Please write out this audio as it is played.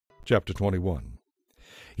Chapter 21.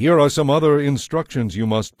 Here are some other instructions you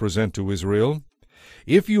must present to Israel.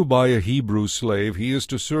 If you buy a Hebrew slave, he is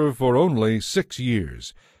to serve for only 6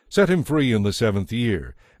 years. Set him free in the 7th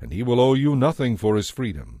year, and he will owe you nothing for his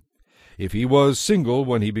freedom. If he was single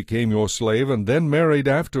when he became your slave, and then married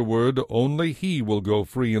afterward, only he will go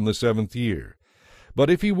free in the 7th year. But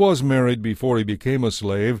if he was married before he became a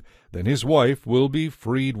slave, then his wife will be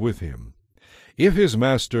freed with him. If his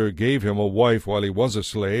master gave him a wife while he was a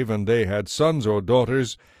slave, and they had sons or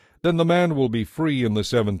daughters, then the man will be free in the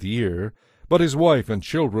 7th year, but his wife and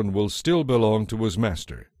children will still belong to his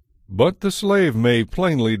master. But the slave may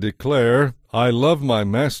plainly declare, I love my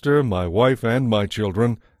master, my wife, and my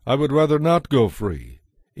children. I would rather not go free.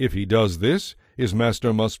 If he does this, his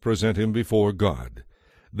master must present him before God.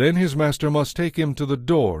 Then his master must take him to the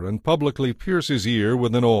door and publicly pierce his ear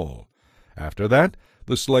with an awl. After that,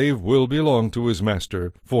 the slave will belong to his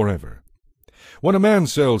master forever. When a man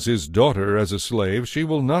sells his daughter as a slave, she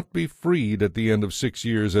will not be freed at the end of 6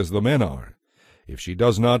 years as the men are. If she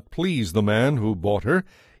does not please the man who bought her,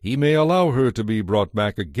 he may allow her to be brought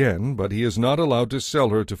back again, but he is not allowed to sell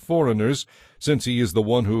her to foreigners, since he is the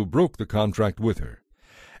one who broke the contract with her.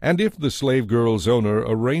 And if the slave girl's owner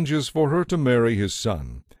arranges for her to marry his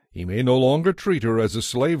son, he may no longer treat her as a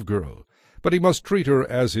slave girl, but he must treat her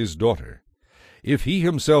as his daughter. If he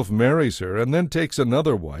himself marries her and then takes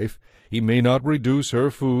another wife, he may not reduce her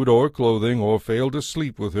food or clothing or fail to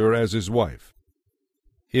sleep with her as his wife.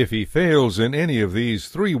 If he fails in any of these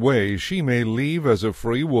 3 ways, she may leave as a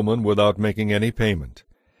free woman without making any payment.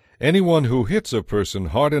 Anyone who hits a person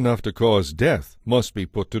hard enough to cause death must be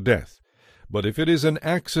put to death. But if it is an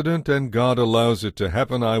accident and God allows it to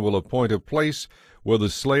happen, I will appoint a place where the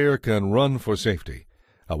slayer can run for safety.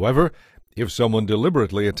 However, if someone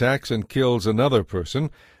deliberately attacks and kills another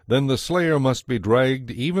person, then the slayer must be dragged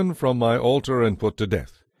even from my altar and put to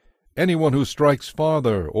death. Anyone who strikes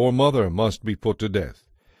father or mother must be put to death.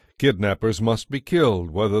 Kidnappers must be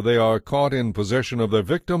killed, whether they are caught in possession of their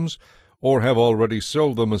victims or have already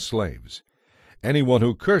sold them as slaves. Anyone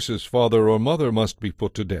who curses father or mother must be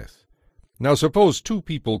put to death. Now suppose 2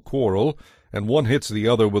 people quarrel, and one hits the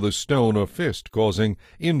other with a stone or fist, causing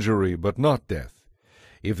injury but not death.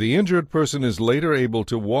 If the injured person is later able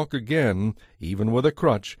to walk again, even with a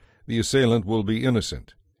crutch, the assailant will be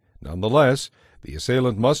innocent. Nonetheless, the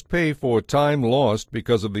assailant must pay for time lost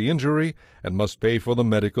because of the injury and must pay for the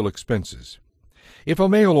medical expenses. If a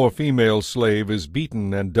male or female slave is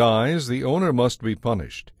beaten and dies, the owner must be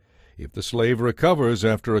punished. If the slave recovers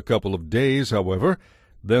after a couple of days, however,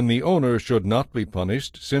 then the owner should not be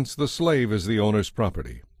punished, since the slave is the owner's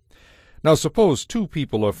property. Now suppose 2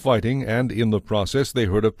 people are fighting, and in the process they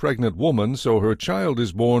hurt a pregnant woman, so her child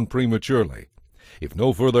is born prematurely. If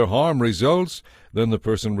no further harm results, then the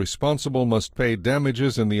person responsible must pay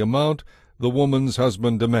damages in the amount the woman's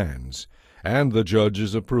husband demands, and the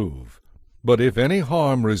judges approve. But if any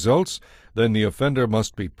harm results, then the offender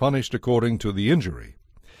must be punished according to the injury.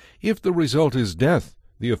 If the result is death,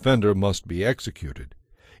 the offender must be executed.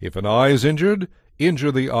 If an eye is injured,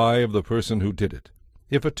 injure the eye of the person who did it.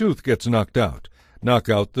 If a tooth gets knocked out, knock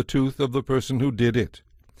out the tooth of the person who did it.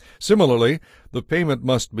 Similarly, the payment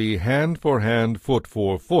must be hand for hand, foot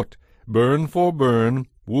for foot, burn for burn,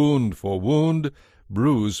 wound for wound,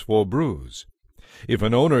 bruise for bruise. If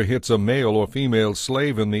an owner hits a male or female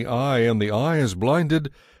slave in the eye and the eye is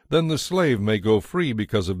blinded, then the slave may go free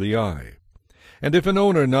because of the eye. And if an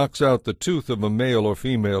owner knocks out the tooth of a male or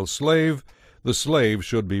female slave, the slave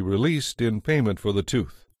should be released in payment for the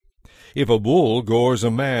tooth. If a bull gores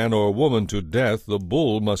a man or woman to death, the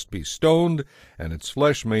bull must be stoned, and its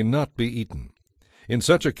flesh may not be eaten. In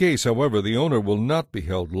such a case, however, the owner will not be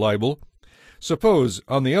held liable. Suppose,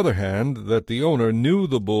 on the other hand, that the owner knew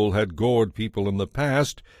the bull had gored people in the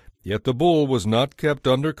past, yet the bull was not kept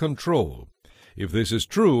under control. If this is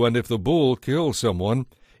true, and if the bull kills someone,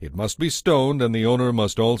 it must be stoned, and the owner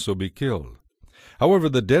must also be killed. However,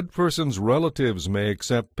 the dead person's relatives may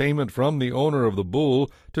accept payment from the owner of the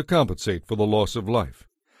bull to compensate for the loss of life.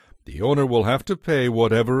 The owner will have to pay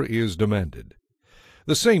whatever is demanded.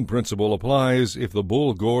 The same principle applies if the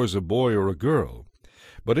bull gores a boy or a girl.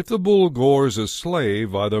 But if the bull gores a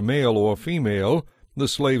slave, either male or female, the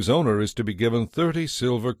slave's owner is to be given 30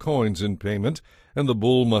 silver coins in payment, and the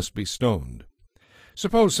bull must be stoned.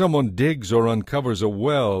 Suppose someone digs or uncovers a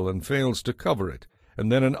well and fails to cover it, and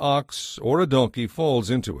then an ox or a donkey falls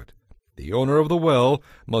into it. The owner of the well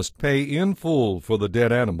must pay in full for the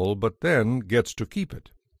dead animal, but then gets to keep it.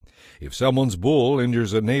 If someone's bull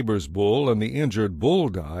injures a neighbor's bull and the injured bull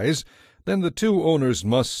dies, then the 2 owners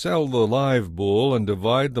must sell the live bull and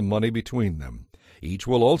divide the money between them. Each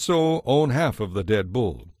will also own half of the dead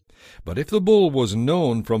bull. But if the bull was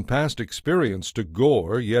known from past experience to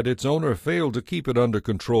gore, yet its owner failed to keep it under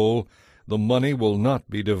control, the money will not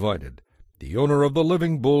be divided. The owner of the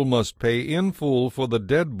living bull must pay in full for the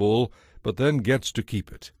dead bull, but then gets to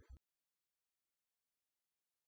keep it.